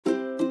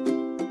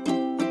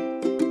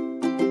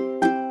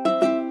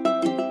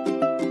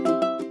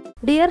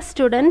Dear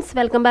students,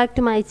 welcome back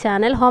to my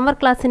channel. Homework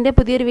class in the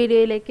pudhiyoru video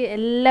ilekku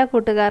ella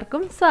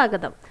kootukarkkum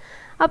swagatham.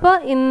 അപ്പോൾ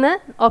ഇന്ന്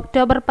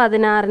October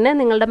 16-ന്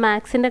നിങ്ങളുടെ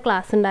മാത്സിന്റെ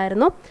class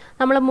ഉണ്ടായിരുന്നു.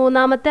 നമ്മൾ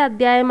മൂന്നാമത്തെ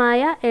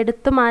അധ്യായമായ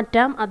എടുത്തു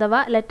മാറ്റാം അഥവാ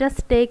ലെറ്റ് us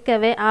take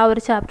away ആ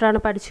ഒരു ചാപ്റ്റർ ആണ്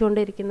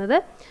പഠിച്ചുകൊണ്ടിരിക്കുന്നത്.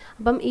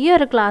 അപ്പം ഈ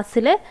ഒരു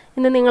ക്ലാസ്സിൽ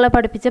ഇന്ന് നിങ്ങളെ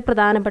പഠിപ്പിച്ച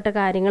പ്രധാനപ്പെട്ട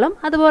കാര്യങ്ങളും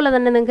അതുപോലെ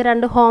തന്നെ നിങ്ങൾക്ക്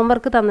രണ്ട്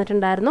ഹോംവർക്ക്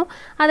തന്നിട്ടുണ്ടായിരുന്നു.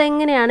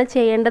 അതെങ്ങനെയാണ്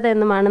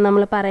ചെയ്യേണ്ടതെന്നുമാണ്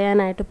നമ്മൾ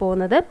പറയാനായിട്ട്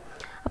പോകുന്നത്.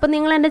 അപ്പോൾ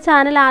നിങ്ങൾ എൻ്റെ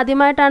ചാനൽ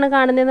ആദ്യമായിട്ടാണ്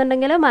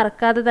കാണുന്നതെന്നുണ്ടെങ്കിൽ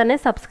മറക്കാതെ തന്നെ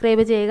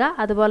സബ്സ്ക്രൈബ് ചെയ്യുക.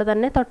 അതുപോലെ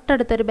തന്നെ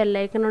തൊട്ടടുത്തൊരു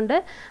ബെല്ലൈക്കൺ ഉണ്ട്,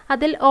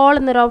 അതിൽ ഓൾ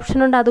എന്നൊരു ഓപ്ഷൻ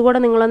ഉണ്ട്, അതുകൂടെ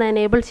നിങ്ങളൊന്ന്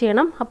എനേബിൾ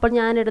ചെയ്യണം. അപ്പോൾ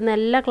ഞാനിടുന്ന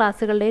എല്ലാ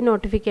ക്ലാസ്സുകളുടെയും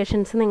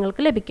നോട്ടിഫിക്കേഷൻസ്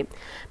നിങ്ങൾക്ക് ലഭിക്കും.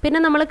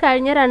 പിന്നെ നമ്മൾ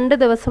കഴിഞ്ഞ 2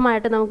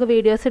 ദിവസമായിട്ട് നമുക്ക്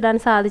വീഡിയോസ് ഇടാൻ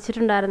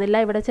സാധിച്ചിട്ടുണ്ടായിരുന്നില്ല.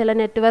 ഇവിടെ ചില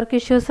നെറ്റ്വർക്ക്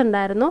ഇഷ്യൂസ്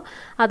ഉണ്ടായിരുന്നു,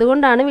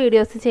 അതുകൊണ്ടാണ്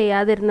വീഡിയോസ്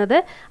ചെയ്യാതിരുന്നത്.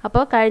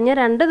 അപ്പോൾ കഴിഞ്ഞ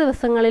 2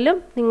 ദിവസങ്ങളിലും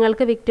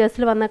നിങ്ങൾക്ക്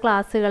വിക്ടേഴ്സിൽ വന്ന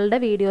ക്ലാസ്സുകളുടെ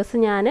വീഡിയോസ്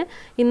ഞാൻ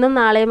ഇന്നും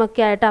നാളെയും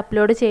ഒക്കെ ആയിട്ട്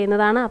അപ്ലോഡ്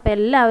ചെയ്യുന്നതാണ്. അപ്പോൾ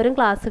എല്ലാവരും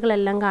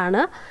ക്ലാസ്സുകളെല്ലാം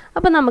കാണുക.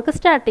 അപ്പോൾ നമുക്ക്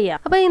സ്റ്റാർട്ട് ചെയ്യാം.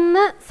 അപ്പോൾ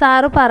ഇന്ന്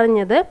സാറ്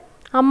പറഞ്ഞത്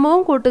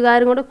അമ്മവും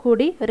കൂട്ടുകാരും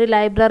കൂടി ഒരു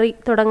ലൈബ്രറി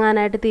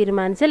തുടങ്ങാനായിട്ട്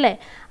തീരുമാനിച്ചല്ലേ.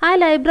 ആ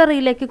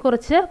ലൈബ്രറിയിലേക്ക്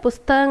കുറച്ച്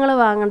പുസ്തകങ്ങൾ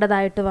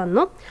വാങ്ങേണ്ടതായിട്ട്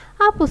വന്നു.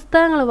 ആ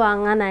പുസ്തകങ്ങൾ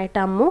വാങ്ങാനായിട്ട്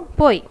അമ്മു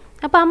പോയി.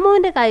 അപ്പോൾ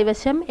അമ്മുവിൻ്റെ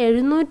കൈവശം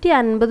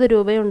 750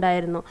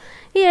 രൂപയുണ്ടായിരുന്നു.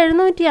 ഈ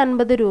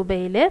 750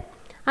 രൂപയിൽ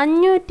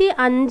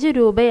 505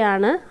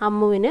 രൂപയാണ്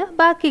അമ്മുവിന്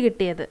ബാക്കി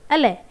കിട്ടിയത്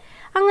അല്ലേ.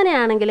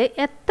 അങ്ങനെയാണെങ്കിൽ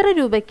എത്ര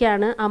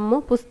രൂപയ്ക്കാണ് അമ്മു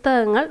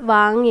പുസ്തകങ്ങൾ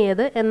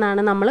വാങ്ങിയത്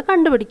എന്നാണ് നമ്മൾ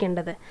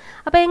കണ്ടുപിടിക്കേണ്ടത്.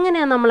 അപ്പോൾ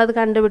എങ്ങനെയാണ് നമ്മളത്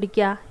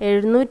കണ്ടുപിടിക്കുക?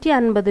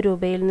 750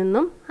 രൂപയിൽ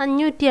നിന്നും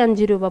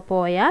 505 രൂപ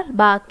പോയാൽ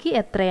ബാക്കി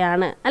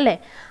എത്രയാണ് അല്ലേ.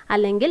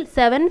 അല്ലെങ്കിൽ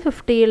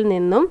 750യിൽ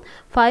നിന്നും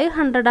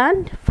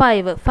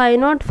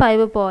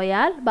 505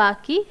 പോയാൽ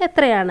ബാക്കി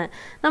എത്രയാണ്?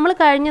 നമ്മൾ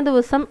കഴിഞ്ഞ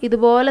ദിവസം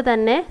ഇതുപോലെ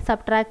തന്നെ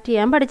സബ്ട്രാക്ട്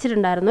ചെയ്യാൻ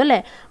പഠിച്ചിട്ടുണ്ടായിരുന്നു അല്ലേ.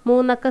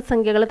 3 അക്ക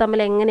സംഖ്യകൾ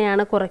തമ്മിൽ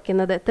എങ്ങനെയാണ്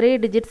കുറയ്ക്കുന്നത്, 3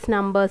 ഡിജിറ്റ്സ്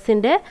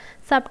നമ്പേഴ്സിൻ്റെ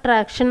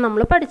സബ്ട്രാക്ഷൻ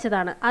നമ്മൾ പഠിച്ചതാണ്.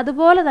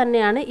 അതുപോലെ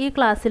തന്നെയാണ് ഈ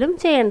ക്ലാസ്സിലും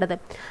ചെയ്യേണ്ടത്.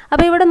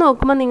 അപ്പോൾ ഇവിടെ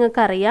നോക്കുമ്പോൾ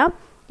നിങ്ങൾക്കറിയാം,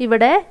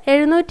 ഇവിടെ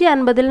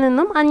 750ൽ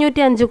നിന്നും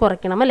 505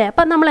 കുറയ്ക്കണം അല്ലേ.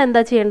 അപ്പം നമ്മൾ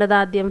എന്താ ചെയ്യേണ്ടത്?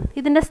 ആദ്യം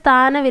ഇതിൻ്റെ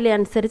സ്ഥാനവില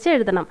അനുസരിച്ച്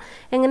എഴുതണം.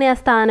 എങ്ങനെയാണ്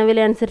സ്ഥാനവില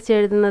അനുസരിച്ച്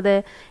എഴുതുന്നത്?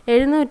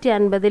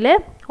 750ൽ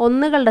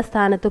ഒന്നുകളുടെ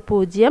സ്ഥാനത്ത്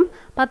 0,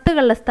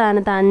 പത്തുകളുടെ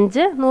സ്ഥാനത്ത്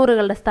 5,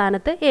 നൂറുകളുടെ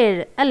സ്ഥാനത്ത്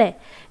 7 അല്ലേ.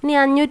 ഇനി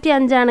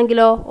 505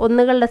 ആണെങ്കിലോ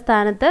ഒന്നുകളുടെ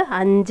സ്ഥാനത്ത്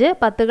 5,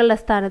 പത്തുകളുടെ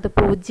സ്ഥാനത്ത്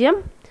 0,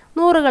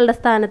 നൂറുകളുടെ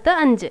സ്ഥാനത്ത്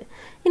 5.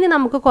 ഇനി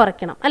നമുക്ക്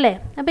കുറയ്ക്കണം അല്ലേ.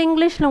 അപ്പോൾ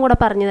ഇംഗ്ലീഷിലും കൂടെ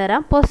പറഞ്ഞു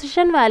തരാം.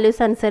 പൊസിഷൻ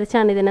വാല്യൂസ്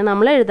അനുസരിച്ചാണ് ഇതിനെ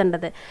നമ്മൾ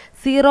എഴുതേണ്ടത്.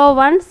 0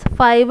 ones,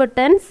 5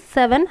 tens,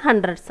 7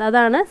 hundreds,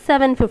 അതാണ്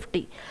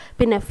 750.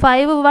 പിന്നെ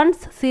 5 ones,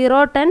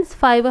 0 tens,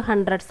 5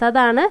 hundreds,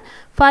 അതാണ്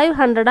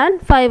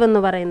 505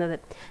 എന്ന് പറയുന്നത്.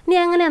 ഇനി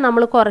എങ്ങനെയാണ്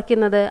നമ്മൾ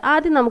കുറയ്ക്കുന്നത്?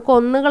 ആദ്യം നമുക്ക്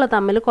ഒന്നുകൾ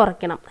തമ്മിൽ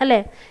കുറയ്ക്കണം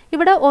അല്ലേ.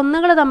 ഇവിടെ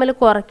ഒന്നുകൾ തമ്മിൽ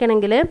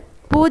കുറയ്ക്കണമെങ്കിൽ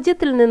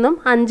 0ൽ നിന്നും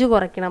 5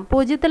 കുറയ്ക്കണം.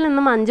 0ൽ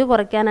നിന്നും 5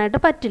 കുറയ്ക്കാനായിട്ട്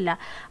പറ്റില്ല.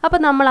 അപ്പോൾ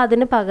നമ്മൾ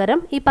അതിന് പകരം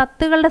ഈ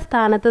പത്തുകളുടെ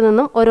സ്ഥാനത്ത്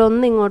നിന്നും ഒരു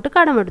 1 ഇങ്ങോട്ട്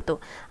കടമെടുത്തു.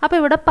 അപ്പോൾ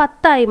ഇവിടെ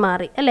 10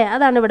 മാറി അല്ലേ.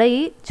 അതാണ് ഇവിടെ ഈ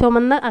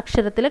ചുമന്ന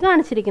അക്ഷരത്തിൽ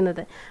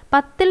കാണിച്ചിരിക്കുന്നത്.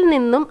 10ൽ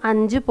നിന്നും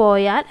 5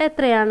 പോയാൽ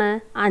എത്രയാണ്?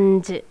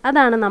 5.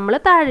 അതാണ് നമ്മൾ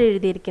താഴെ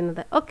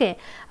എഴുതിയിരിക്കുന്നത്. ഓക്കെ.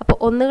 അപ്പോൾ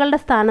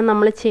ഒന്നുകളുടെ സ്ഥാനം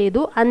നമ്മൾ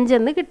ചെയ്തു, 5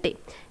 എന്ന് കിട്ടി.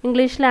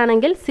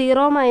 ഇംഗ്ലീഷിലാണെങ്കിൽ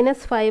 0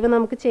 - 5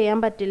 നമുക്ക് ചെയ്യാൻ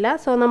പറ്റില്ല.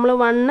 സോ നമ്മൾ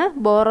 1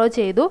 ബോറോ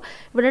ചെയ്തു.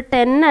 ഇവിടെ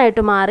 10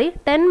 ആയിട്ട് മാറി.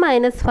 10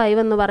 - 5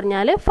 എന്ന്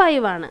പറഞ്ഞാൽ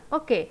 5 ആണ്.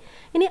 ഓക്കെ.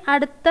 ഇനി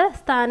അടുത്ത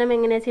സ്ഥാനം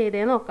എങ്ങനെയാണ്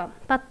ചെയ്തതെന്ന് നോക്കാം.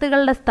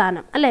 പത്തുകളുടെ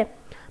സ്ഥാനം അല്ലേ.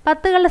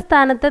 പത്തുകളുടെ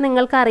സ്ഥാനത്ത്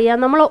നിങ്ങൾക്കറിയാം,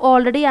 നമ്മൾ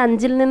ഓൾറെഡി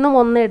 5ൽ നിന്നും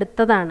 1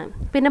 എടുത്തതാണ്.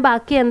 പിന്നെ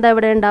ബാക്കി എന്താ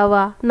ഇവിടെ ഉണ്ടാവുക?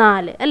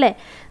 4 അല്ലേ.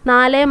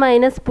 4 -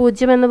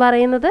 0 എന്ന്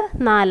പറയുന്നത്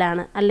 4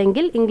 ആണ്.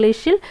 അല്ലെങ്കിൽ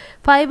ഇംഗ്ലീഷിൽ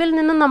 5ൽ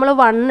നിന്നും നമ്മൾ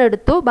 1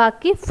 എടുത്തു,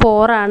 ബാക്കി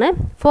 4 ആണ്.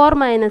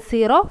 4 -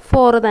 0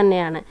 4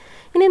 തന്നെയാണ്.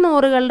 ഇനി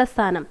നൂറുകളുടെ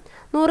സ്ഥാനം.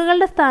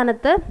 നൂറുകളുടെ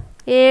സ്ഥാനത്ത്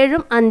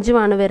 7ഉം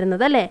 5ഉമാണ്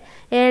വരുന്നത് അല്ലേ.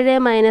 7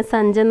 -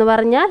 5 എന്ന്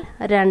പറഞ്ഞാൽ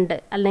 2,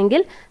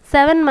 അല്ലെങ്കിൽ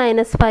 7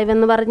 - 5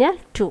 എന്ന് പറഞ്ഞാൽ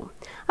 2.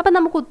 അപ്പം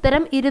നമുക്ക്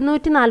ഉത്തരം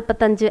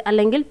 245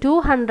 അല്ലെങ്കിൽ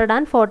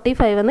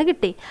 245 എന്ന്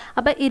കിട്ടി.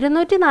 അപ്പം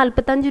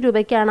 245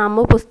 രൂപയ്ക്കാണ്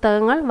അമ്മു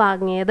പുസ്തകങ്ങൾ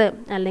വാങ്ങിയത്,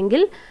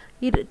 അല്ലെങ്കിൽ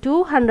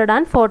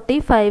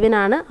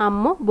 245-നാണ്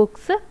അമ്മു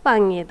ബുക്സ്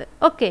വാങ്ങിയത്.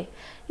 ഓക്കെ.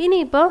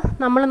 ഇനിയിപ്പോൾ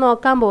നമ്മൾ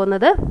നോക്കാൻ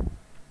പോകുന്നത്,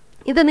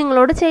 ഇത്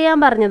നിങ്ങളോട് ചെയ്യാൻ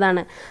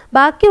പറഞ്ഞതാണ്.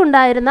 ബാക്കി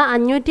ഉണ്ടായിരുന്ന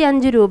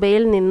 505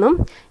 രൂപയിൽ നിന്നും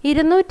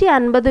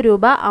 250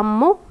 രൂപ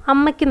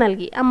അമ്മയ്ക്ക്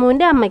നൽകി,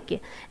 അമ്മുവിൻ്റെ അമ്മയ്ക്ക്.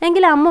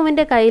 എങ്കിൽ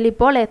അമ്മുവിൻ്റെ കയ്യിൽ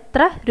ഇപ്പോൾ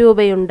എത്ര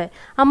രൂപയുണ്ട്?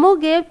 Ammu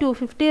gave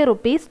 250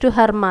 rupees to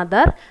her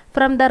mother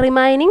from the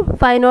remaining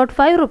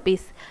 505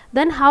 rupees.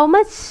 Then how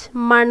much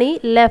money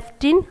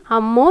left in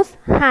Ammu's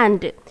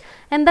hand?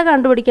 എന്താ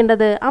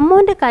കണ്ടുപിടിക്കേണ്ടത്?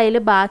 അമ്മുവിൻ്റെ കയ്യിൽ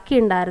ബാക്കി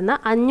ഉണ്ടായിരുന്ന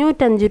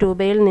 505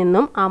 രൂപയിൽ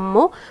നിന്നും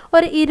അമ്മു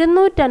ഒരു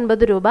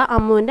 250 രൂപ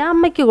അമ്മുവിൻ്റെ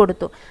അമ്മയ്ക്ക്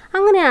കൊടുത്തു.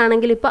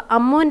 അങ്ങനെയാണെങ്കിൽ ഇപ്പോൾ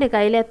അമ്മുവിൻ്റെ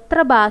കയ്യിൽ എത്ര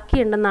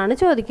ബാക്കിയുണ്ടെന്നാണ്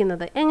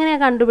ചോദിക്കുന്നത്.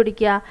 എങ്ങനെയാണ്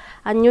കണ്ടുപിടിക്കുക?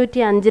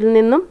 505ൽ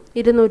നിന്നും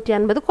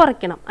 250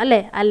 കുറയ്ക്കണം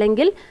അല്ലേ.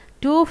 അല്ലെങ്കിൽ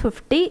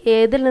 250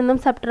 ഏതിൽ നിന്നും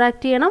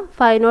സബ്ട്രാക്ട് ചെയ്യണം?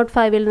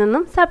 505ൽ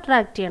നിന്നും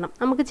സബ്ട്രാക്ട് ചെയ്യണം.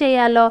 നമുക്ക്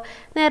ചെയ്യാമല്ലോ.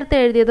 നേരത്തെ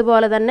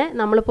എഴുതിയതുപോലെ തന്നെ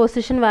നമ്മൾ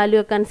പൊസിഷൻ വാല്യൂ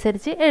ഒക്കെ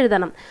അനുസരിച്ച്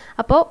എഴുതണം.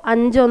 അപ്പോൾ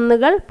 5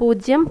 ഒന്നുകൾ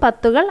 0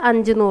 പത്തുകൾ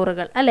 5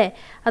 നൂറുകൾ അല്ലേ?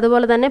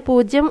 അതുപോലെ തന്നെ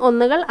 0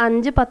 ഒന്നുകൾ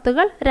 5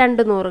 പത്തുകൾ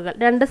 2 നൂറുകൾ.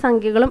 രണ്ട്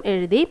സംഖ്യകളും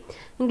എഴുതി.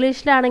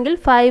 ഇംഗ്ലീഷിലാണെങ്കിൽ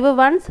 5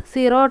 ones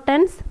 0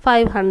 tens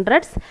 5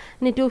 hundreds.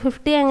 ഇനി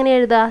 250 എങ്ങനെ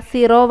എഴുതുക?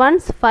 0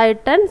 ones 5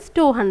 tens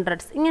 2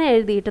 hundreds. ഇങ്ങനെ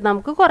എഴുതിയിട്ട്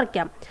നമുക്ക്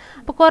കുറയ്ക്കാം.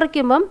 അപ്പോൾ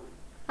കുറയ്ക്കുമ്പം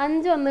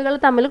 5 ഒന്നുകൾ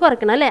തമ്മിൽ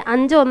കുറയ്ക്കണം അല്ലേ?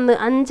 5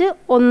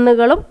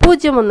 ഒന്നുകളും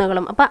 0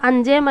 ഒന്നുകളും. അപ്പോൾ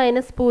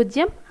 5 -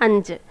 0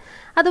 5.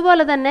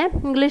 അതുപോലെ തന്നെ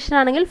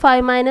ഇംഗ്ലീഷിലാണെങ്കിൽ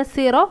 5 -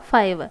 0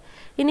 5.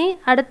 ഇനി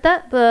അടുത്ത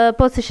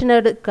പൊസിഷൻ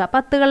എടുക്കുക.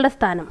 പത്തുകളുടെ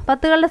സ്ഥാനം.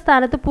 പത്തുകളുടെ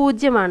സ്ഥാനത്ത്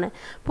 0 ആണ്.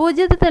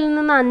 0ത്തിൽ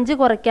നിന്ന് 5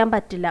 കുറയ്ക്കാൻ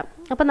പറ്റില്ല.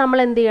 അപ്പോൾ നമ്മൾ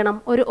എന്ത് ചെയ്യണം?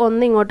 ഒരു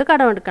 1 ഇങ്ങോട്ട്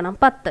കടമെടുക്കണം.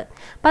 10.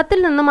 10ൽ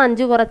നിന്നും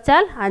 5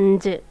 കുറച്ചാൽ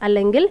 5.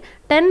 അല്ലെങ്കിൽ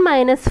 10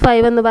 -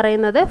 5 എന്ന്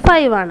പറയുന്നത്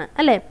 5 ആണ്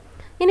അല്ലേ?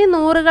 ഇനി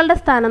നൂറുകളുടെ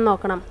സ്ഥാനം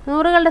നോക്കണം.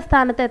 നൂറുകളുടെ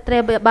സ്ഥാനത്ത്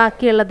എത്രയാണ്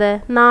ബാക്കിയുള്ളത്?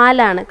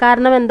 4 ആണ്.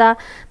 കാരണം എന്താ?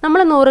 നമ്മൾ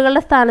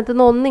നൂറുകളുടെ സ്ഥാനത്ത്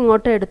നിന്ന് 1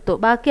 ഇങ്ങോട്ട് എടുത്തു.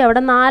 ബാക്കി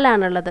അവിടെ 4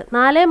 ആണുള്ളത്.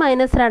 4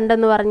 - 2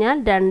 എന്ന് പറഞ്ഞാൽ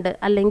 2.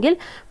 അല്ലെങ്കിൽ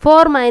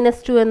 4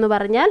 - 2 എന്ന്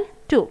പറഞ്ഞാൽ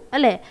 2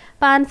 അല്ലേ?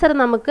 അപ്പോൾ ആൻസർ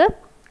നമുക്ക്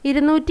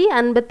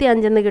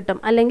 255 എന്ന് കിട്ടും.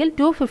 അല്ലെങ്കിൽ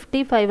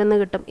 255 എന്ന്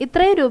കിട്ടും.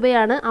 ഇത്രയും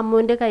രൂപയാണ്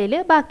അമ്മുവിൻ്റെ കയ്യിൽ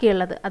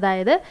ബാക്കിയുള്ളത്.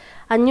 അതായത്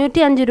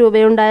 505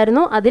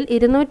 രൂപയുണ്ടായിരുന്നു. അതിൽ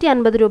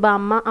 250 രൂപ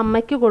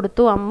അമ്മയ്ക്ക്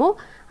കൊടുത്തു അമ്മു.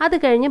 അത്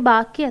കഴിഞ്ഞ്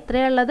ബാക്കി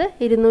എത്രയുള്ളത്?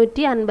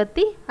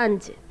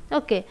 255.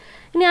 ഓക്കെ.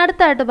 ഇനി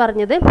അടുത്തായിട്ട്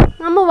പറഞ്ഞത്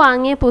അമ്മ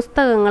വാങ്ങിയ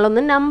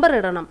പുസ്തകങ്ങളൊന്ന് നമ്പർ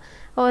ഇടണം.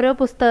 ഓരോ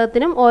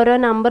പുസ്തകത്തിനും ഓരോ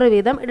നമ്പർ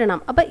വീതം ഇടണം.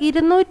 അപ്പോൾ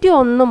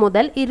 201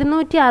 മുതൽ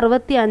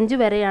 265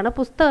 വരെയാണ്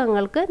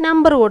പുസ്തകങ്ങൾക്ക്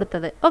നമ്പർ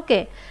കൊടുത്തത്. ഓക്കെ.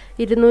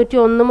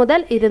 201 മുതൽ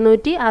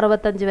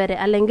 265 വരെ.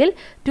 അല്ലെങ്കിൽ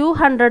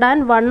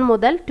 201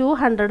 മുതൽ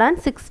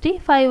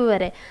 265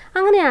 വരെ.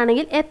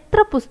 അങ്ങനെയാണെങ്കിൽ എത്ര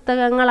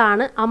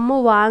പുസ്തകങ്ങളാണ് അമ്മു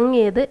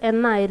വാങ്ങിയത്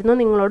എന്നായിരുന്നു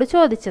നിങ്ങളോട്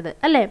ചോദിച്ചത്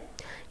അല്ലേ?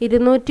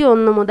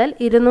 201 മുതൽ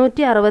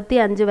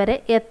 265 വരെ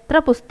എത്ര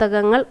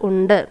പുസ്തകങ്ങൾ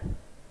ഉണ്ട്?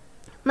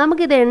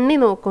 നമുക്കിത് എണ്ണി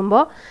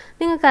നോക്കുമ്പോൾ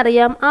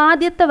നിങ്ങൾക്കറിയാം,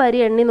 ആദ്യത്തെ വരി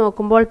എണ്ണി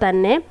നോക്കുമ്പോൾ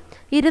തന്നെ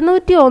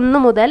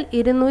 201 മുതൽ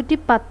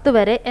 210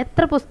 വരെ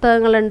എത്ര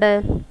പുസ്തകങ്ങളുണ്ട്?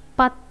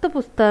 10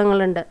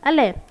 പുസ്തകങ്ങളുണ്ട്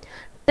അല്ലേ?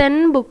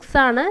 10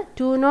 ബുക്സാണ്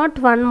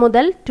 201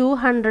 മുതൽ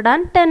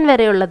 210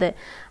 വരെയുള്ളത്.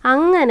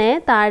 അങ്ങനെ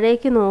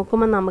താഴേക്ക്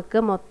നോക്കുമ്പോൾ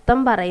നമുക്ക് മൊത്തം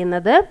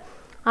പറയുന്നത്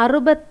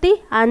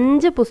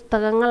 65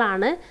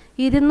 പുസ്തകങ്ങളാണ്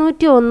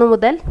 201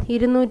 മുതൽ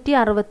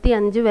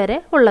 265 വരെ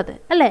ഉള്ളത്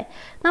അല്ലേ?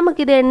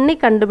 നമുക്കിത് എണ്ണി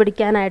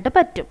കണ്ടുപിടിക്കാനായിട്ട്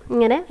പറ്റും.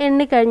 ഇങ്ങനെ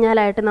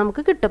എണ്ണിക്കഴിഞ്ഞാലായിട്ട്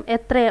നമുക്ക് കിട്ടും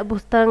എത്ര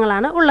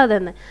പുസ്തകങ്ങളാണ്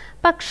ഉള്ളതെന്ന്.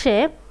 പക്ഷേ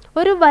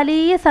ഒരു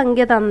വലിയ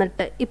സംഖ്യ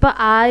തന്നിട്ട് ഇപ്പോൾ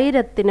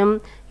 1000-നും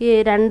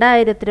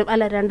 2000-നും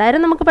അല്ല 2000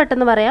 നമുക്ക്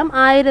പെട്ടെന്ന് പറയാം,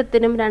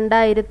 1000-നും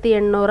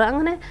 2800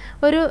 അങ്ങനെ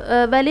ഒരു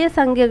വലിയ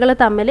സംഖ്യകൾ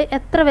തമ്മിൽ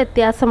എത്ര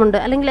വ്യത്യാസമുണ്ട്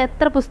അല്ലെങ്കിൽ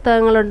എത്ര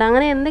പുസ്തകങ്ങളുണ്ട്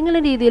അങ്ങനെ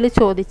എന്തെങ്കിലും രീതിയിൽ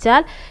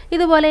ചോദിച്ചാൽ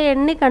ഇതുപോലെ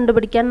എണ്ണി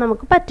കണ്ടുപിടിക്കാൻ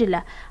നമുക്ക് പറ്റില്ല.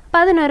 അപ്പം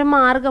അതിനൊരു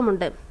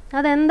മാർഗമുണ്ട്.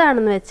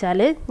 അതെന്താണെന്ന് വെച്ചാൽ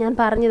ഞാൻ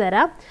പറഞ്ഞു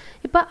തരാം.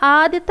 ഇപ്പോൾ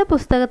ആദ്യത്തെ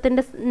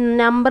പുസ്തകത്തിൻ്റെ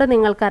നമ്പർ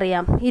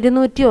നിങ്ങൾക്കറിയാം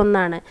 201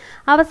 ആണ്.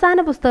 അവസാന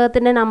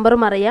പുസ്തകത്തിൻ്റെ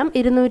നമ്പറും അറിയാം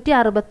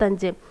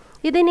 265.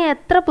 ഇതിന്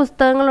എത്ര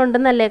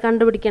പുസ്തകങ്ങളുണ്ടെന്നല്ലേ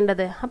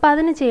കണ്ടുപിടിക്കേണ്ടത്. അപ്പോൾ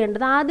അതിന്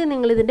ചെയ്യേണ്ടത് ആദ്യം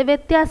നിങ്ങൾ ഇതിൻ്റെ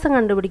വ്യത്യാസം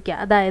കണ്ടുപിടിക്കുക.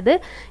 അതായത്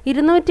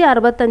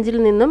 265-ൽ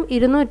നിന്നും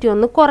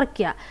 201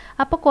 കുറയ്ക്കുക.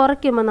 അപ്പോൾ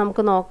കുറയ്ക്കുമ്പോൾ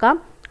നമുക്ക് നോക്കാം.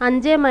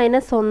 5 -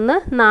 1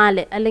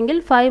 4 അല്ലെങ്കിൽ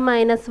 5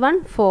 - 1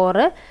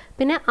 4.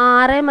 പിന്നെ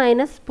 6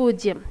 -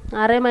 0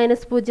 6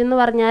 - 0 എന്ന്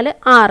പറഞ്ഞാൽ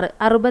 6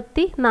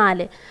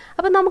 64.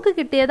 അപ്പോൾ നമുക്ക്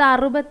കിട്ടിയത്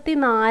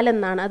 64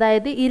 എന്നാണ്.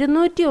 അതായത്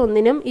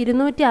 201-നും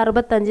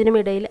 265-നും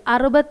ഇടയിൽ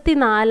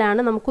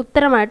 64 നമുക്ക്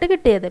ഉത്തരമായിട്ട്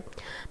കിട്ടിയത്.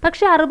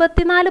 പക്ഷെ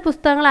 64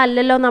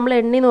 പുസ്തകങ്ങളല്ലല്ലോ നമ്മൾ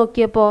എണ്ണി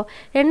നോക്കിയപ്പോൾ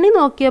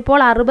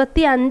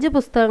 65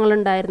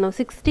 പുസ്തകങ്ങളുണ്ടായിരുന്നു,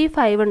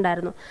 65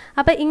 ഉണ്ടായിരുന്നു.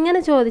 അപ്പോൾ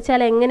ഇങ്ങനെ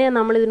ചോദിച്ചാൽ എങ്ങനെയാണ്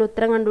നമ്മൾ ഇതിന്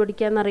ഉത്തരം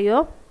കണ്ടുപിടിക്കുക എന്നറിയോ?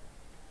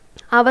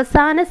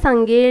 അവസാന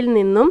സംഖ്യയിൽ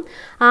നിന്നും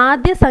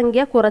ആദ്യ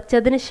സംഖ്യ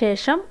കുറച്ചതിന്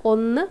ശേഷം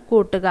 1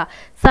 കൂട്ടുക.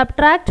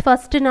 Subtract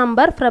first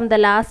number from the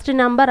last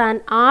number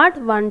and add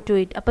 1 to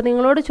it. അപ്പോൾ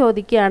നിങ്ങളോട്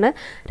ചോദിക്കുകയാണ്,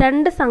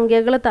 2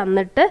 സംഖ്യകൾ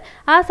തന്നിട്ട്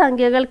ആ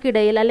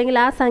സംഖ്യകൾക്കിടയിൽ അല്ലെങ്കിൽ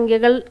ആ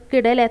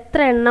സംഖ്യകൾക്കിടയിൽ എത്ര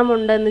എണ്ണം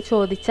ഉണ്ടെന്ന്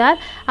ചോദിച്ചാൽ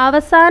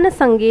അവസാന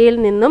സംഖ്യയിൽ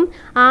നിന്നും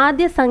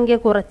ആദ്യ സംഖ്യ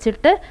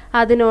കുറച്ചിട്ട്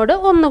അതിനോട്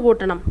 1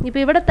 കൂട്ടണം.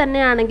 ഇപ്പോൾ ഇവിടെ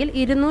തന്നെയാണെങ്കിൽ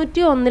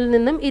 201-ൽ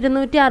നിന്നും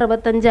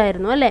 265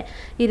 ആയിരുന്നു അല്ലേ?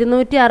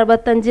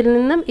 265-ൽ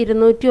നിന്നും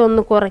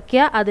 201 കുറയ്ക്കുക,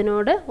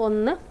 അതിനോട്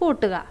 1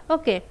 കൂട്ടുക.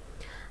 ഓക്കെ.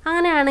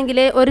 അങ്ങനെയാണെങ്കിൽ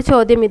ഒരു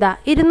ചോദ്യം ഇതാ,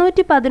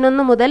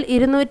 211 മുതൽ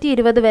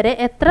 220 വരെ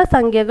എത്ര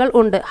സംഖ്യകൾ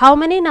ഉണ്ട്? How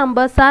many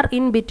numbers are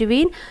in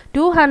between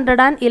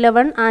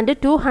 211 and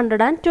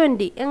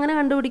 220? എങ്ങനെ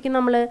കണ്ടുപിടിക്കും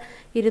നമ്മൾ?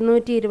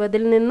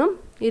 220-ൽ നിന്നും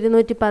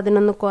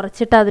 211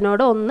 കുറച്ചിട്ട്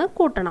അതിനോട് 1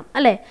 കൂട്ടണം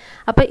അല്ലേ?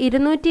 അപ്പോൾ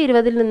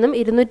 220-ൽ നിന്നും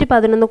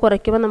 211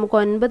 കുറയ്ക്കുമ്പോൾ നമുക്ക്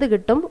 9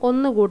 കിട്ടും.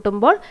 1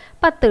 കൂട്ടുമ്പോൾ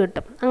 10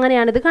 കിട്ടും.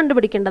 അങ്ങനെയാണ് ഇത്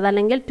കണ്ടുപിടിക്കേണ്ടത്.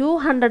 അല്ലെങ്കിൽ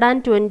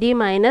 220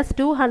 -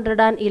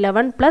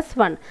 211 +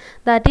 1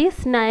 ദാറ്റ്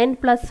ഈസ് 9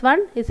 +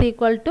 1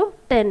 =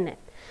 10.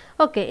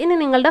 ഓക്കെ. ഇനി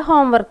നിങ്ങളുടെ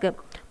ഹോംവർക്ക്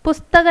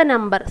പുസ്തക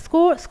നമ്പർ.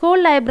 സ്കൂൾ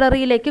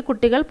ലൈബ്രറിയിലേക്ക്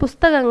കുട്ടികൾ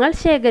പുസ്തകങ്ങൾ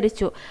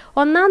ശേഖരിച്ചു.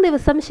 1-ാം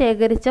ദിവസം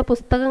ശേഖരിച്ച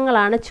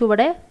പുസ്തകങ്ങളാണ്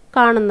ചുവടെ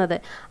കാണുന്നത്.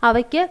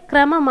 അവയ്ക്ക്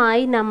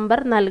ക്രമമായി നമ്പർ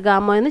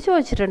നൽകാമോ എന്ന്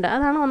ചോദിച്ചിട്ടുണ്ട്.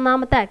 അതാണ്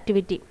ഒന്നാമത്തെ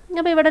ആക്ടിവിറ്റി.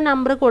 അപ്പോൾ ഇവിടെ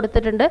നമ്പർ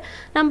കൊടുത്തിട്ടുണ്ട്.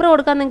 നമ്പർ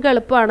കൊടുക്കാൻ നിങ്ങൾക്ക്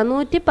എളുപ്പമാണ്.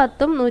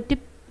 110,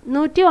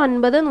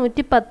 109,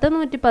 110,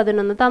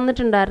 111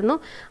 തന്നിട്ടുണ്ടായിരുന്നു.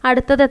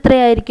 അടുത്തത്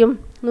എത്രയായിരിക്കും?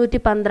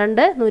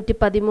 112,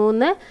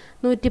 113,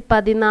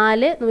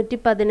 114,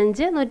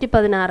 115,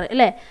 116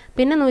 അല്ലേ?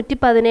 പിന്നെ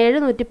 117,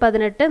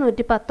 118,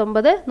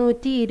 119,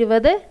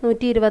 120, 121,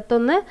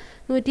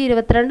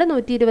 122,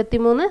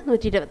 123,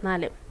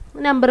 124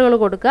 നമ്പറുകൾ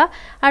കൊടുക്കുക.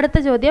 അടുത്ത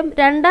ചോദ്യം,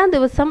 രണ്ടാം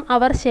ദിവസം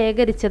അവർ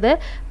ശേഖരിച്ചത്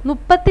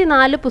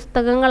 34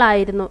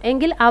 പുസ്തകങ്ങളായിരുന്നു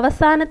എങ്കിൽ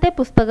അവസാനത്തെ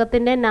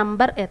പുസ്തകത്തിൻ്റെ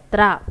നമ്പർ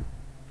എത്ര?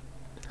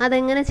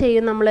 അതെങ്ങനെ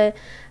ചെയ്യും നമ്മൾ?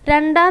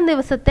 രണ്ടാം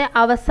ദിവസത്തെ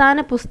അവസാന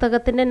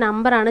പുസ്തകത്തിൻ്റെ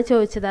നമ്പറാണ്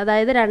ചോദിച്ചത്.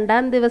 അതായത്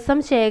രണ്ടാം ദിവസം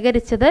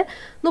ശേഖരിച്ചത്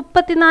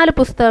 34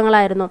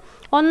 പുസ്തകങ്ങളായിരുന്നു.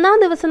 ഒന്നാം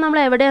ദിവസം നമ്മൾ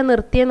എവിടെയാണ്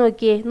നിർത്തിയത്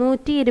നോക്കിയേ?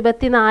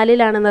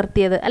 124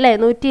 നിർത്തിയത് അല്ലേ?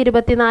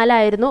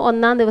 124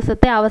 ഒന്നാം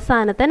ദിവസത്തെ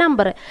അവസാനത്തെ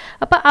നമ്പർ.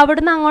 അപ്പോൾ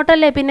അവിടുന്ന്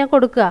അങ്ങോട്ടല്ലേ പിന്നെ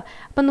കൊടുക്കുക.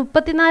 അപ്പം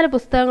 34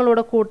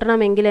 പുസ്തകങ്ങളൂടെ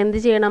കൂട്ടണമെങ്കിൽ എന്ത്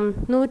ചെയ്യണം?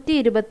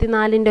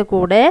 124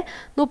 കൂടെ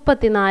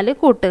 34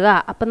 കൂട്ടുക.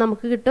 അപ്പം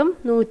നമുക്ക് കിട്ടും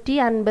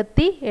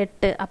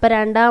 158. അപ്പം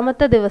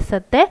രണ്ടാമത്തെ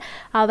ദിവസത്തെ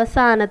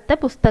അവസാനത്തെ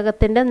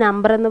പുസ്തകത്തിൻ്റെ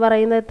നമ്പർ എന്ന്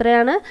പറയുന്നത്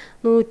എത്രയാണ്?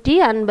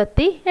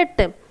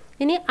 158.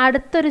 ഇനി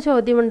അടുത്തൊരു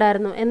ചോദ്യം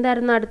ഉണ്ടായിരുന്നു.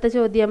 എന്തായിരുന്നു അടുത്ത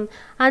ചോദ്യം?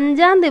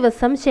 അഞ്ചാം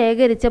ദിവസം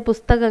ശേഖരിച്ച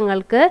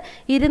പുസ്തകങ്ങൾക്ക്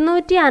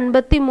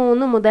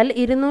 253 മുതൽ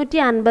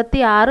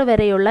 256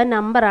 വരെയുള്ള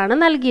നമ്പറാണ്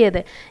നൽകിയത്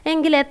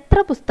എങ്കിൽ എത്ര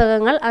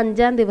പുസ്തകങ്ങൾ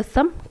അഞ്ചാം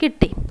ദിവസം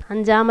കിട്ടി?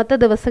 അഞ്ചാമത്തെ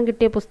ദിവസം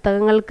കിട്ടിയ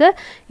പുസ്തകങ്ങൾക്ക്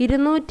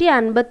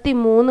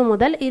 253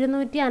 മുതൽ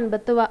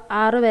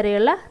 256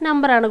 വരെയുള്ള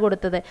നമ്പറാണ്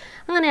കൊടുത്തത്.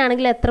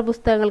 അങ്ങനെയാണെങ്കിൽ എത്ര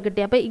പുസ്തകങ്ങൾ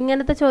കിട്ടി? അപ്പോൾ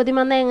ഇങ്ങനത്തെ ചോദ്യം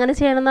വന്നാൽ എങ്ങനെ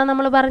ചെയ്യണമെന്നാണ്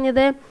നമ്മൾ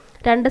പറഞ്ഞത്?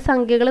 രണ്ട്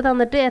സംഖ്യകൾ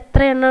തന്നിട്ട് എത്ര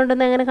എണ്ണം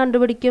ഉണ്ടെന്ന് എങ്ങനെ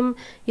കണ്ടുപിടിക്കും?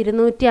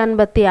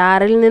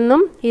 256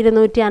 നിന്നും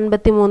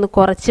 253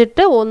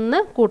 കുറച്ചിട്ട്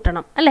 1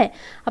 കൂട്ടണം അല്ലേ?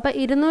 അപ്പോൾ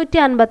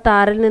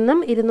 256 നിന്നും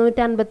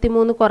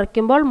 253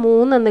 കുറയ്ക്കുമ്പോൾ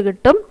 3 എന്ന്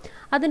കിട്ടും.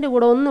 അതിൻ്റെ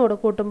കൂടെ 1 കൂടെ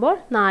കൂട്ടുമ്പോൾ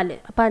 4.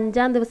 അപ്പോൾ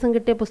അഞ്ചാം ദിവസം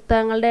കിട്ടിയ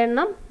പുസ്തകങ്ങളുടെ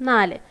എണ്ണം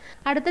 4.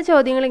 അടുത്ത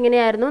ചോദ്യങ്ങൾ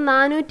ഇങ്ങനെയായിരുന്നു.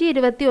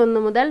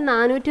 421 മുതൽ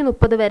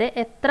 430 വരെ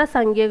എത്ര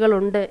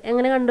സംഖ്യകളുണ്ട്?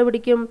 എങ്ങനെ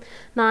കണ്ടുപിടിക്കും?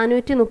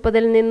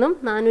 430 നിന്നും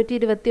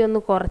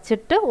 421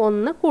 കുറച്ചിട്ട്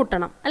 1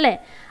 കൂട്ടണം അല്ലേ?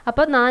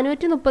 അപ്പോൾ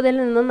 430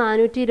 നിന്നും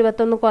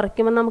 421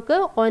 കുറയ്ക്കുമ്പോൾ നമുക്ക്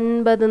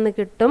 9 എന്ന്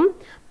കിട്ടും.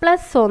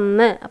 പ്ലസ്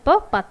 1 അപ്പോൾ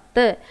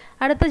 10.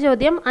 അടുത്ത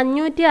ചോദ്യം,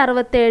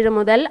 567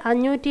 മുതൽ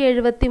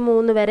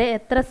 573 വരെ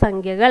എത്ര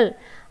സംഖ്യകൾ?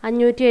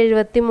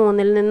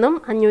 573 നിന്നും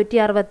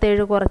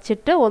 567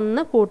 കുറച്ചിട്ട്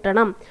 1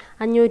 കൂട്ടണം.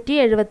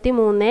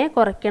 573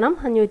 കുറയ്ക്കണം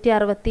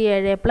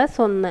 567 പ്ലസ്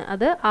 1,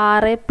 അത്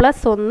 6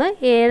 പ്ലസ് 1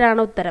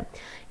 7 ഉത്തരം.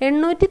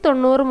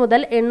 890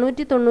 മുതൽ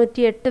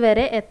 898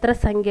 വരെ എത്ര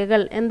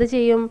സംഖ്യകൾ? എന്ത്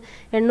ചെയ്യും?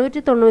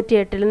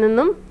 898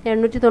 നിന്നും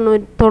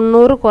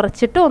 890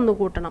 കുറച്ചിട്ട് 1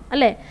 കൂട്ടണം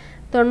അല്ലേ?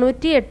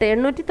 98.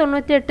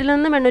 898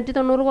 നിന്നും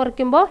 890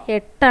 കുറയ്ക്കുമ്പോൾ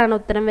 8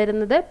 ഉത്തരം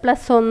വരുന്നത്.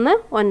 പ്ലസ് 1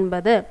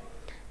 9.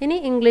 ഇനി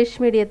English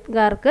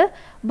മീഡിയക്കാർക്ക്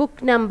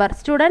book number.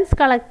 Students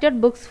collected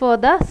books for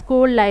the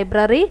school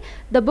library.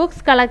 The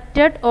books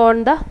collected on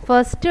the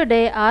first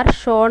day are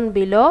shown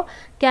below.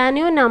 Can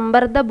you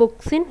number the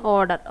books in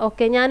order?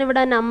 Okay,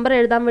 ഞാനിവിടെ നമ്പർ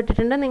എഴുതാൻ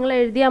വിട്ടിട്ടുണ്ട്. നിങ്ങൾ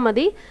എഴുതിയാൽ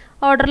മതി,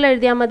 ഓർഡറിൽ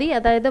എഴുതിയാൽ മതി.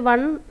 അതായത്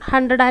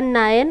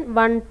 109,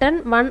 110,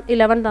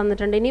 111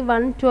 തന്നിട്ടുണ്ട്. ഇനി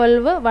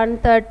 112,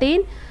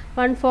 113,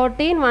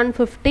 114,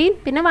 115,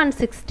 പിന്നെ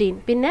 116,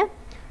 പിന്നെ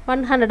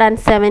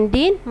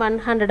 117,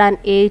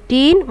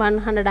 118,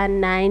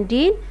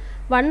 119,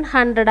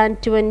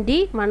 120,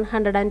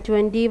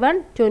 121,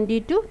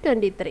 22,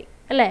 23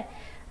 അല്ലേ?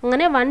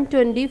 അങ്ങനെ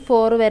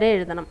 124 വരെ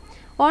എഴുതണം.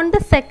 On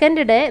the second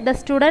day, the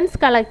students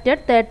collected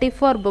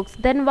 34 books.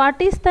 Then what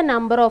is the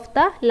number of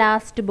the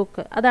last book?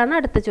 അതാണ്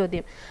അടുത്ത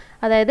ചോദ്യം.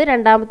 അതായത്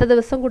രണ്ടാമത്തെ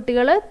ദിവസം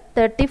കുട്ടികൾ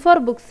 34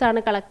 ബുക്സ് ആണ്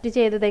കളക്ട്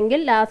ചെയ്തതെങ്കിൽ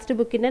ലാസ്റ്റ്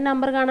ബുക്കിൻ്റെ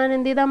നമ്പർ കാണാൻ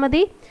എന്ത് ചെയ്താൽ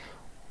മതി?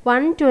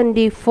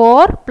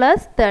 124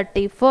 plus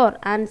 34.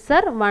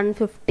 ആൻസർ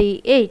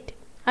 158.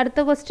 അടുത്ത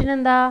ക്വസ്റ്റ്യൻ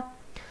എന്താ?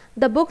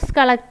 The books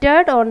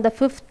collected on the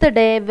fifth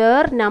day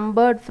were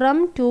numbered from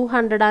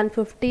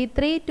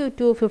 253 to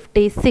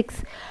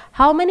 256.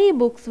 How many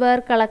books were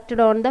collected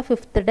on the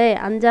fifth day?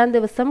 അഞ്ചാം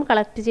ദിവസം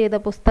കളക്ട് ചെയ്ത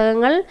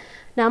പുസ്തകങ്ങൾ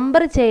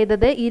നമ്പർ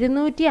ചെയ്തത്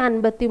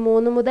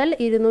 253 മുതൽ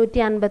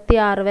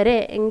 256 വരെ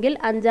എങ്കിൽ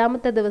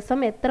അഞ്ചാമത്തെ ദിവസം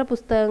എത്ര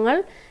പുസ്തകങ്ങൾ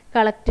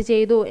കളക്ട്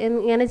ചെയ്തു?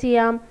 എങ്ങനെ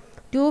ചെയ്യാം?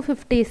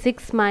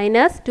 256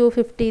 minus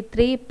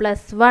 253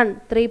 plus 1.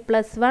 3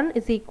 plus 1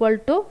 is equal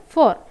to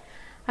 4.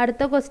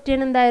 അടുത്ത ക്വസ്റ്റ്യൻ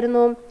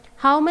എന്തായിരുന്നു?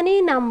 How many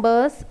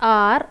numbers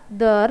are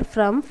there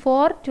from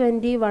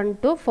 421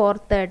 to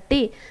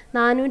 430?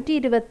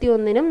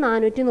 421നും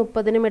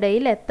 430നും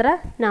ഇടയിൽ എത്ര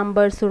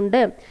നമ്പേഴ്സ്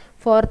ഉണ്ട്?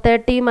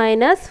 430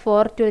 minus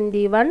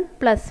 421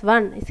 plus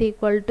 1 is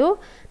equal to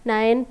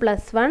 9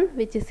 plus 1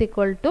 which is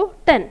equal to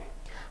 10.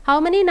 How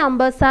many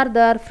numbers are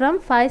there from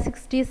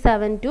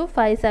 567 to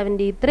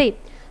 573?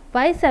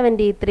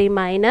 573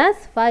 minus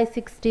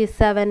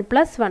 567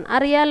 plus 1.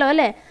 അറിയാലോ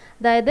അല്ലേ?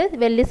 അതായത്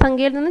വലിയ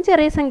സംഖ്യയിൽ നിന്ന്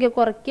ചെറിയ സംഖ്യ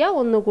കുറയ്ക്കുക,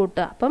 1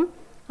 കൂട്ടുക. അപ്പം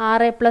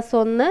 6 +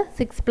 1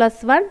 6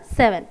 + 1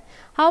 7.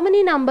 How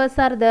many numbers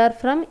are there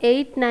from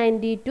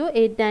 890 to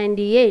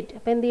 898?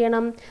 അപ്പോൾ എന്ത്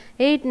ചെയ്യണം?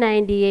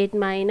 898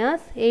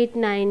 minus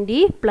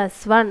 890 plus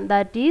 1,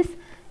 that is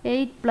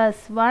 8 plus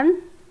 1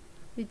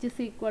 which is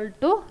equal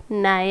to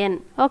 9.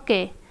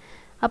 Okay,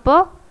 അപ്പോൾ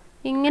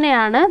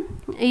ഇങ്ങനെയാണ്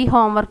ഈ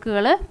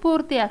ഹോംവർക്കുകൾ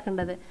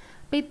പൂർത്തിയാക്കേണ്ടത്.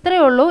 അപ്പോൾ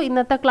ഇത്രയേ ഉള്ളൂ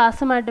ഇന്നത്തെ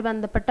ക്ലാസ്സുമായിട്ട്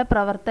ബന്ധപ്പെട്ട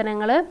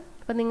പ്രവർത്തനങ്ങൾ.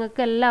 അപ്പോൾ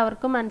നിങ്ങൾക്ക്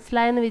എല്ലാവർക്കും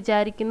മനസ്സിലായെന്ന്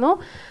വിചാരിക്കുന്നു.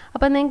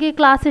 അപ്പോൾ നിങ്ങൾക്ക് ഈ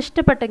ക്ലാസ്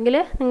ഇഷ്ടപ്പെട്ടെങ്കിൽ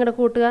നിങ്ങളുടെ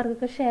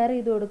കൂട്ടുകാർക്കൊക്കെ ഷെയർ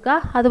ചെയ്ത് കൊടുക്കുക.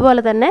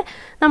 അതുപോലെ തന്നെ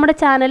നമ്മുടെ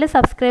ചാനൽ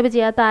സബ്സ്ക്രൈബ്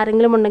ചെയ്യാത്ത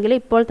ആരെങ്കിലും ഉണ്ടെങ്കിൽ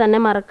ഇപ്പോൾ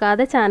തന്നെ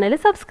മറക്കാതെ ചാനൽ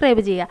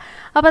സബ്സ്ക്രൈബ് ചെയ്യുക.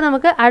 അപ്പോൾ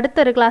നമുക്ക്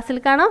അടുത്തൊരു ക്ലാസ്സിൽ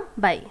കാണാം.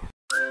 ബൈ.